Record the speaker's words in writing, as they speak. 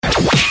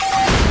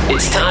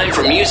It's time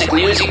for Music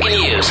News You Can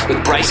Use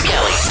with Bryce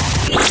Kelly.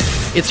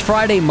 It's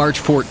Friday, March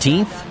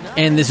 14th,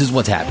 and this is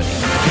what's happening.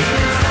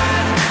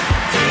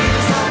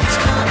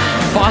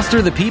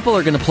 Foster the People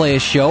are going to play a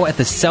show at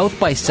the South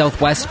by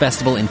Southwest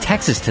Festival in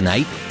Texas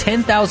tonight.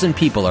 10,000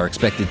 people are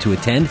expected to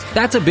attend.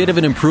 That's a bit of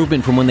an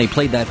improvement from when they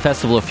played that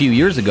festival a few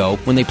years ago,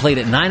 when they played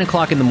at 9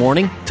 o'clock in the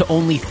morning to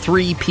only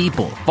 3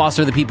 people.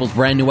 Foster the People's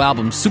brand new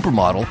album,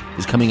 Supermodel,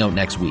 is coming out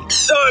next week.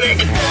 Sonic!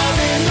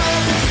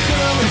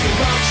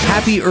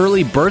 Happy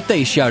early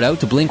birthday shout out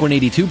to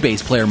Blink-182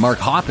 bass player Mark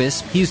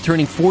Hoppus. He's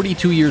turning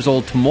 42 years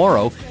old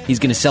tomorrow. He's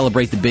going to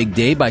celebrate the big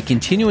day by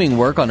continuing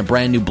work on a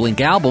brand new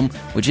Blink album,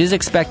 which is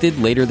expected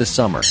later this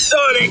summer.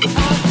 Sonic!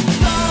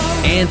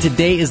 And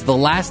today is the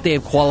last day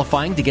of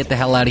qualifying to get the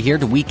hell out of here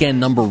to weekend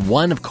number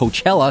 1 of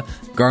Coachella.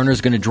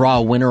 Garner's going to draw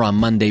a winner on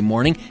Monday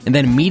morning, and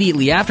then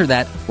immediately after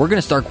that, we're going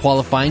to start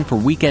qualifying for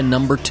weekend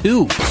number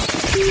 2.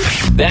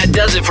 That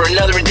does it for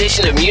another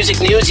edition of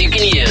Music News You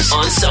Can Use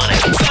on Sonic.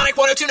 Sonic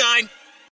 102.9.